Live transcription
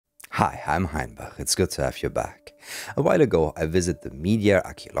Hi, I'm Heinbach. It's good to have you back. A while ago, I visited the Media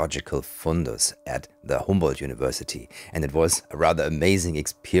Archaeological Fundus at the Humboldt University, and it was a rather amazing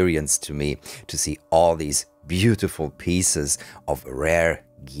experience to me to see all these beautiful pieces of rare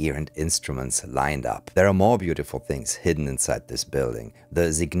gear and instruments lined up. There are more beautiful things hidden inside this building. The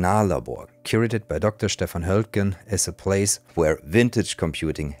Signallabor, curated by Dr. Stefan Höltgen, is a place where vintage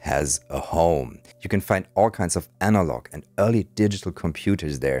computing has a home. You can find all kinds of analog and early digital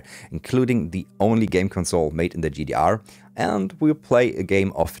computers there, including the only game console made in the GDR, and we'll play a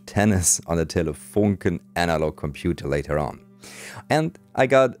game of tennis on a Telefunken analog computer later on. And I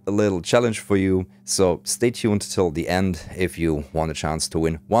got a little challenge for you, so stay tuned till the end if you want a chance to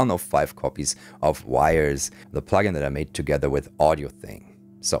win one of 5 copies of WRS, the plugin that I made together with Audiothing.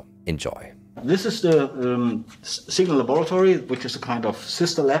 So, enjoy. This is the Signal Laboratory, which is a kind of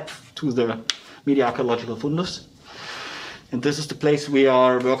sister lab to the Media Archaeological Fundus. And this is the place we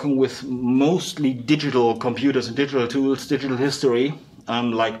are working with mostly digital computers and digital tools, digital history,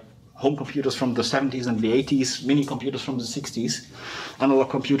 like home computers from the 70s and the 80s, mini computers from the 60s,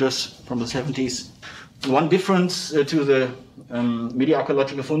 analog computers from the 70s. One difference to the Media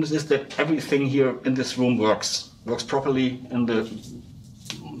Archaeological Fundus is that everything here in this room works properly in the,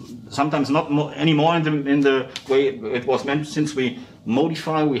 sometimes not anymore in the way it was meant, since we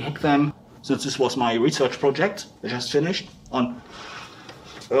modify, we hack them. Since this was my research project, I just finished, on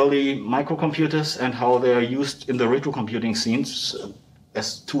early microcomputers and how they are used in the retro computing scenes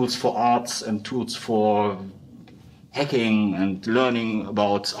as tools for arts and tools for hacking and learning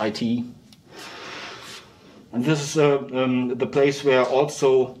about IT. And this is the place where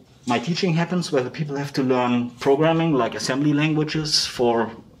also my teaching happens, where the people have to learn programming, like assembly languages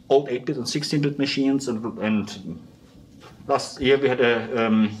for old 8-bit and 16-bit machines. And last year we had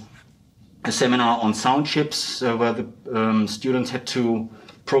a seminar on sound chips, where the students had to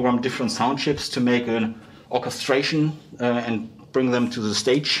program different sound chips to make an orchestration and bring them to the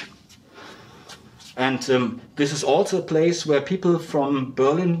stage. And this is also a place where people from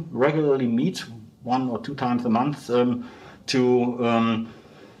Berlin regularly meet 1 or 2 times a month to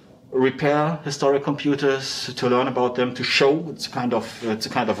repair historic computers, to learn about them, to show. It's a kind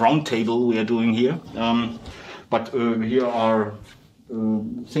of round table we are doing here. But here are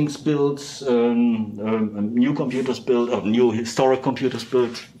things built, new computers built, or new historic computers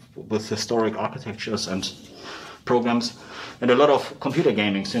built with historic architectures and programs, and a lot of computer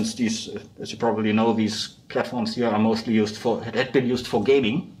gaming, since these, as you probably know, these platforms here are mostly used for, had been used for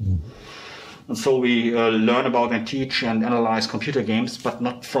gaming. And so we learn about and teach and analyze computer games, but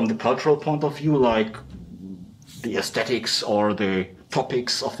not from the cultural point of view, like the aesthetics or the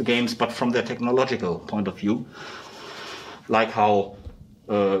topics of the games, but from the technological point of view, like how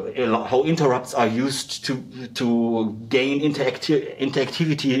interrupts are used to gain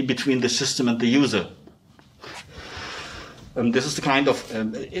interactivity between the system and the user. This is the kind of,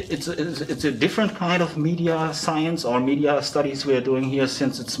 it's a different kind of media science or media studies we are doing here,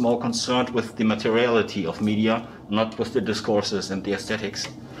 since it's more concerned with the materiality of media, not with the discourses and the aesthetics.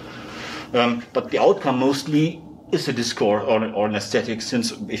 But the outcome mostly is a discourse or an aesthetic,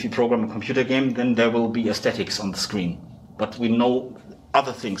 since if you program a computer game, then there will be aesthetics on the screen. But we know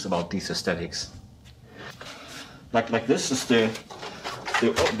other things about these aesthetics. Like this is the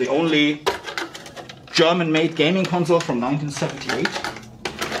only German-made gaming console from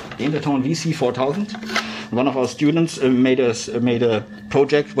 1978, the Interton VC4000. One of our students made a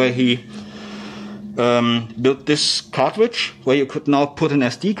project where he built this cartridge, where you could now put an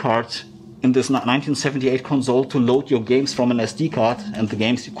SD card in this 1978 console to load your games from an SD card, and the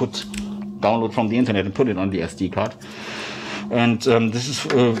games you could download from the internet and put it on the SD card. And this is,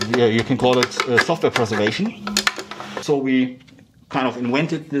 you can call it software preservation. So we kind of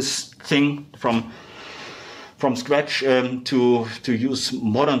invented this thing from scratch to use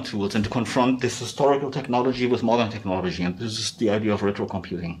modern tools and to confront this historical technology with modern technology. And this is the idea of retro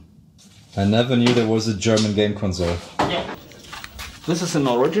computing. I never knew there was a German game console. Yeah. This is an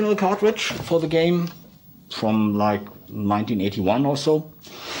original cartridge for the game from like 1981 or so.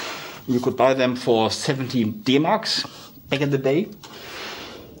 You could buy them for 70 D-marks back in the day.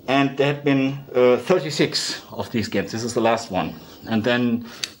 And there have been 36 of these games. This is the last one. And then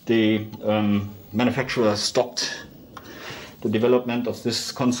the manufacturer stopped the development of this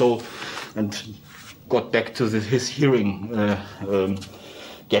console and got back to his hearing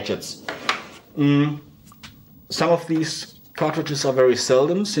gadgets. Some of these cartridges are very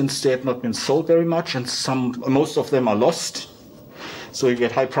seldom, since they have not been sold very much, and most of them are lost. So you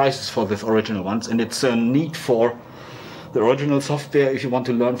get high prices for these original ones, and it's a need for the original software if you want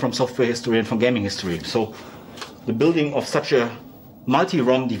to learn from software history and from gaming history. So the building of such a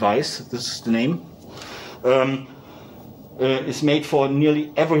multi-ROM device, this is the name, is made for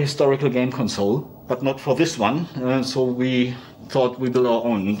nearly every historical game console, but not for this one. So we thought we build our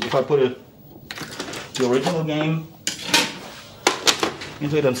own. If I put the original game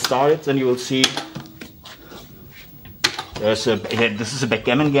into it and start it, then you will see this is a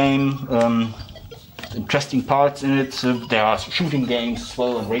backgammon game. Interesting parts in it. There are shooting games as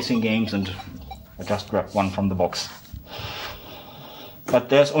well and racing games, and I just grabbed one from the box. But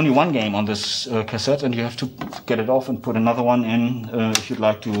there's only one game on this cassette, and you have to get it off and put another one in if you'd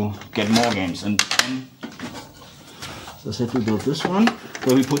like to get more games. And then, as I said, we built this one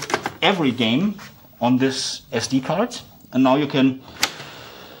where we put every game on this SD card, and now you can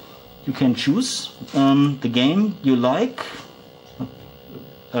choose the game you like.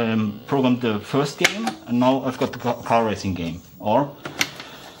 Program the first game, and now I've got the car racing game, or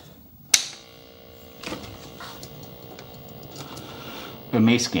a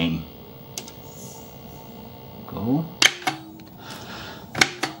maze game. Go.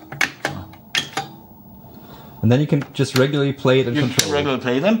 And then you can just regularly play it and You control can regularly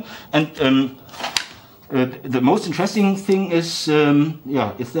play them. And the most interesting thing is,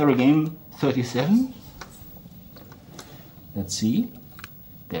 is there a game 37? Let's see.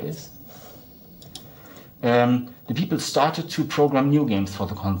 There is. The people started to program new games for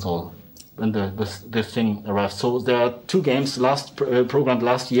the console when this thing arrived. So there are 2 games programmed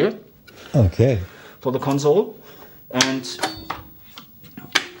last year. Okay. For the console, and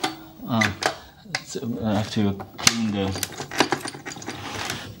I have to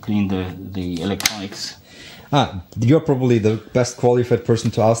clean the electronics. You're probably the best qualified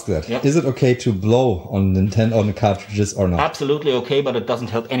person to ask that. Yep. Is it okay to blow on the cartridges or not? Absolutely okay, but it doesn't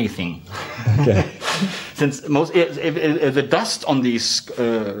help anything. Okay. Since if the dust on these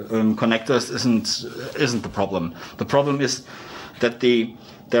connectors isn't the problem. The problem is that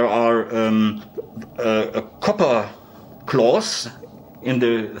there are a copper claws in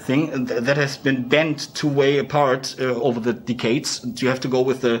the thing that has been bent 2 way apart over the decades. You have to go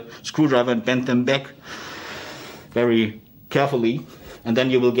with the screwdriver and bend them back very carefully, and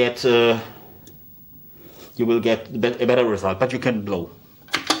then you will get a better result. But you can blow.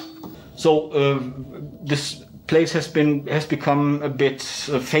 So this place has become a bit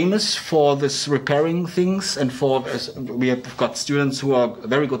famous for this repairing things, and we have got students who are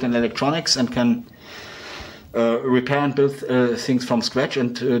very good in electronics and can repair and build things from scratch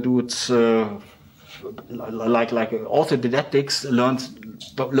and do it like autodidactics,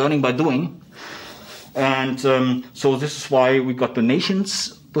 learning by doing. And so this is why we got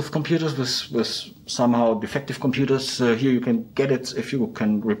donations with computers, with somehow defective computers. Here you can get it. If you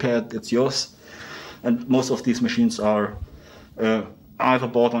can repair it, it's yours. And most of these machines are either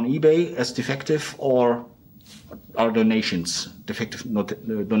bought on eBay as defective or are donations, defective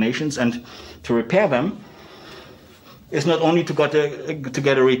donations. And to repair them is not only to get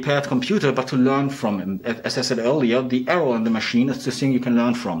a repaired computer, but to learn from it. As I said earlier, the error in the machine is the thing you can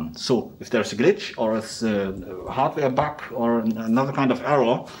learn from. So if there's a glitch or a hardware bug or another kind of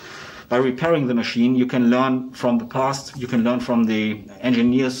error, by repairing the machine, you can learn from the past. You can learn from the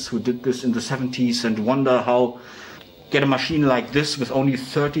engineers who did this in the 70s and wonder how get a machine like this with only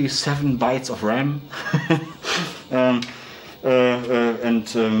 37 bytes of RAM. And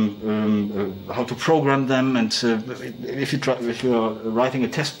how to program them, and if you're writing a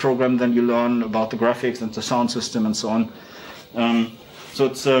test program, then you learn about the graphics and the sound system and so on. So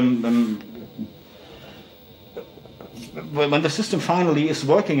it's when the system finally is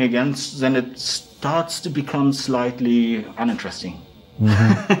working again, then it starts to become slightly uninteresting.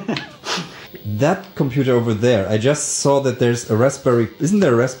 Mm-hmm. That computer over there, I just saw that there's a Raspberry. Isn't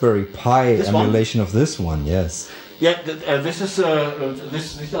there a Raspberry Pi emulation of this one? Yes. Yeah, these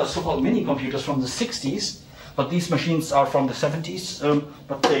are so-called mini computers from the 60s, but these machines are from the 70s,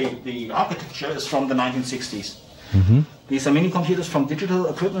 but the architecture is from the 1960s. Mm-hmm. These are mini computers from Digital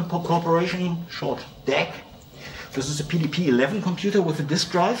Equipment Corporation, short DEC. This is a PDP-11 computer with a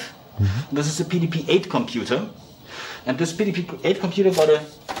disk drive. Mm-hmm. This is a PDP-8 computer. And this PDP-8 computer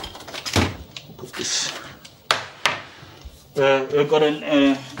got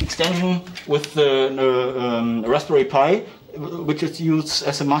an extension with the Raspberry Pi, which is used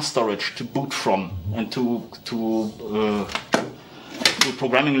as a mass storage to boot from and to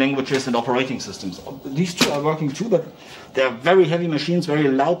programming languages and operating systems. These 2 are working too, but they are very heavy machines, very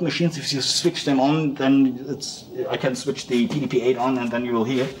loud machines. If you switch them on, then I can switch the PDP-8 on, and then you will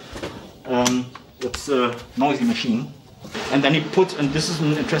hear. It's a noisy machine. And then and this is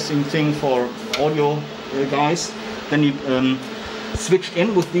an interesting thing for audio guys. Then you switched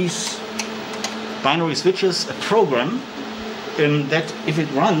in with these binary switches a program that, if it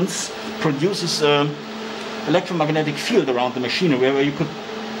runs, produces an electromagnetic field around the machinery where you could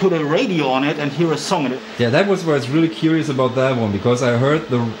put a radio on it and hear a song. Yeah, that was where I was really curious about that one, because I heard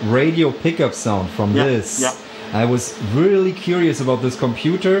the radio pickup sound from this. Yeah. I was really curious about this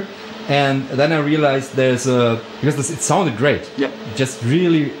computer, and then I realized because it sounded great, just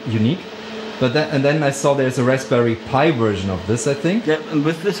really unique. But then I saw there's a Raspberry Pi version of this, I think. Yeah, and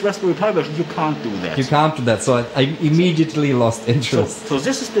with this Raspberry Pi version, you can't do that. You can't do that, so I immediately lost interest. So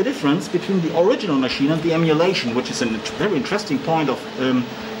this is the difference between the original machine and the emulation, which is a very interesting point of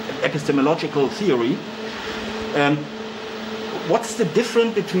epistemological theory. What's the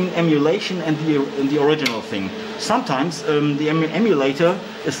difference between emulation and the original thing? Sometimes the emulator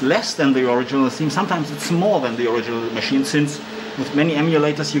is less than the original thing. Sometimes it's more than the original machine, since with many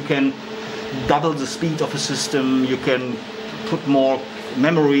emulators you can double the speed of a system. You can put more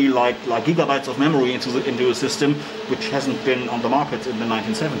memory, like gigabytes of memory into a system, which hasn't been on the market in the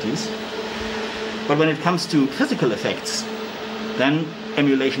 1970s. But when it comes to physical effects, then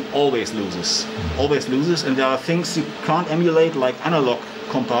emulation always loses. Always loses, and there are things you can't emulate, like analog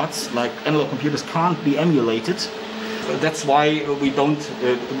comparts, like analog computers can't be emulated. That's why we don't.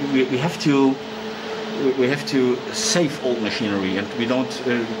 We have to save old machinery, and we don't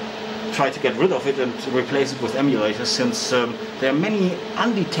try to get rid of it and replace it with emulators, since there are many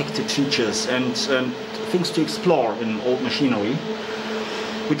undetected features and things to explore in old machinery,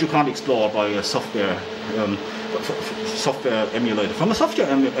 which you can't explore by a software emulator. From a software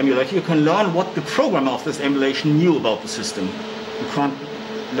emulator, you can learn what the programmer of this emulation knew about the system. You can't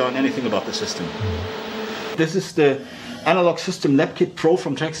learn anything about the system. This is the Analog System Lab Kit Pro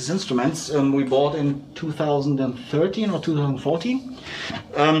from Texas Instruments. We bought in 2013 or 2014.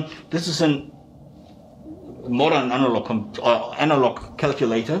 This is a modern analog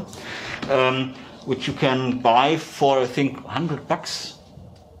calculator, which you can buy for, I think, $100.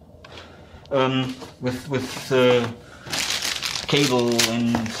 With cable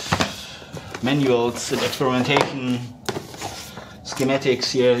and manuals and experimentation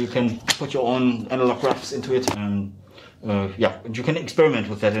schematics. Here you can put your own analog graphs into it, and and you can experiment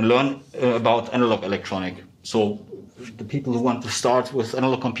with that and learn about analog electronic. So the people who want to start with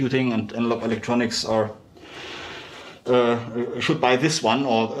analog computing and analog electronics should buy this one,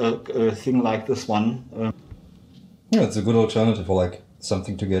 or a thing like this one. Yeah, it's a good alternative for like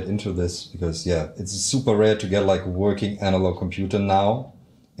something to get into this, because it's super rare to get like a working analog computer now,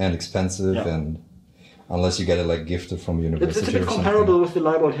 and expensive, and unless you get it like gifted from university. It's a bit comparable with the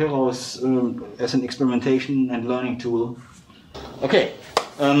Leibold Heroes as an experimentation and learning tool. Okay,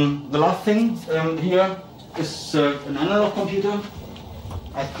 the last thing here is an analog computer.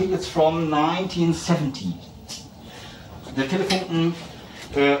 I think it's from 1970. The Telefunken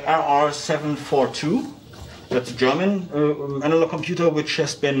RR742. That's a German analog computer which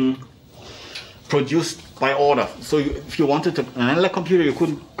has been produced by order. So if you wanted an analog computer, you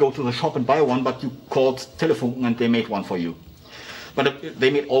couldn't go to the shop and buy one, but you called Telefunken and they made one for you. But they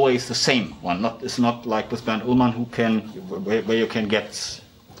made always the same one. It's not like with Bernd Ullmann, where you can get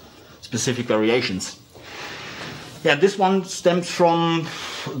specific variations. Yeah, this one stems from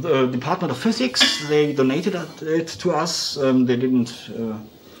the Department of Physics. They donated it to us. They didn't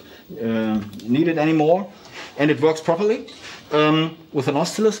need it anymore. And it works properly with an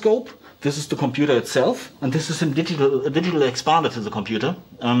oscilloscope. This is the computer itself, and this is a digital expander to the computer.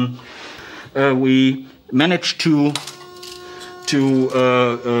 We managed to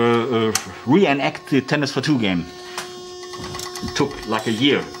reenact the Tennis for Two game. It took like a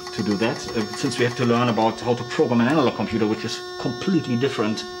year to do that, since we have to learn about how to program an analog computer, which is completely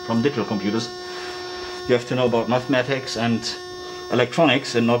different from digital computers. You have to know about mathematics and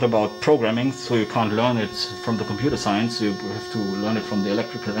electronics and not about programming, so you can't learn it from the computer science. You have to learn it from the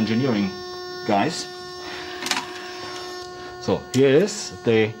electrical engineering guys. So here is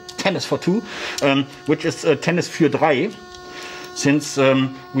the Tennis for Two, which is Tennis für Drei, since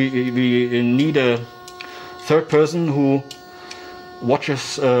we need a third person who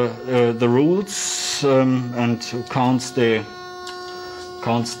watches the rules and counts the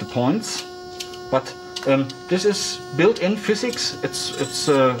points. But this is built-in physics. It's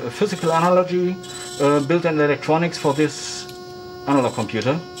a physical analogy, built-in electronics for this analog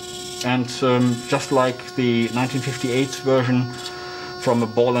computer, and just like the 1958 version from a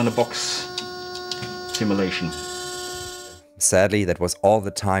ball-in-a-box simulation. Sadly, that was all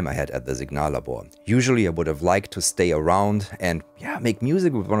the time I had at the Signallabor. Usually I would have liked to stay around and make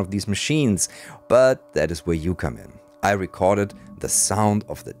music with one of these machines, but that is where you come in. I recorded the sound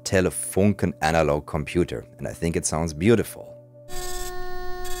of the Telefunken analog computer, and I think it sounds beautiful.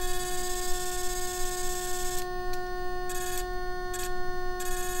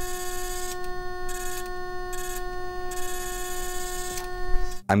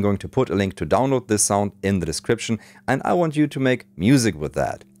 I'm going to put a link to download this sound in the description, and I want you to make music with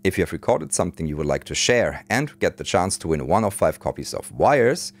that. If you have recorded something you would like to share and get the chance to win 1 of 5 copies of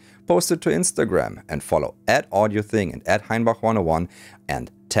Wires, post it to Instagram and follow @Audiothing and @Heinbach101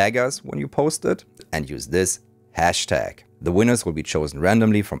 and tag us when you post it and use this hashtag. The winners will be chosen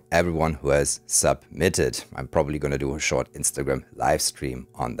randomly from everyone who has submitted. I'm probably going to do a short Instagram live stream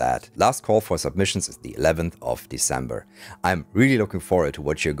on that. Last call for submissions is the 11th of December. I'm really looking forward to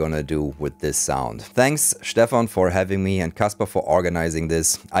what you're going to do with this sound. Thanks Stefan for having me and Kasper for organizing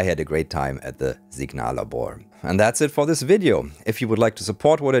this. I had a great time at the Signallabor. And that's it for this video. If you would like to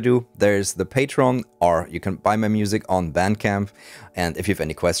support what I do, there's the Patreon, or you can buy my music on Bandcamp. And if you have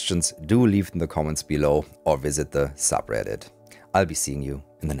any questions, do leave in the comments below or visit the subreddit. I'll be seeing you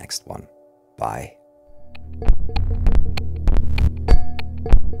in the next one. Bye.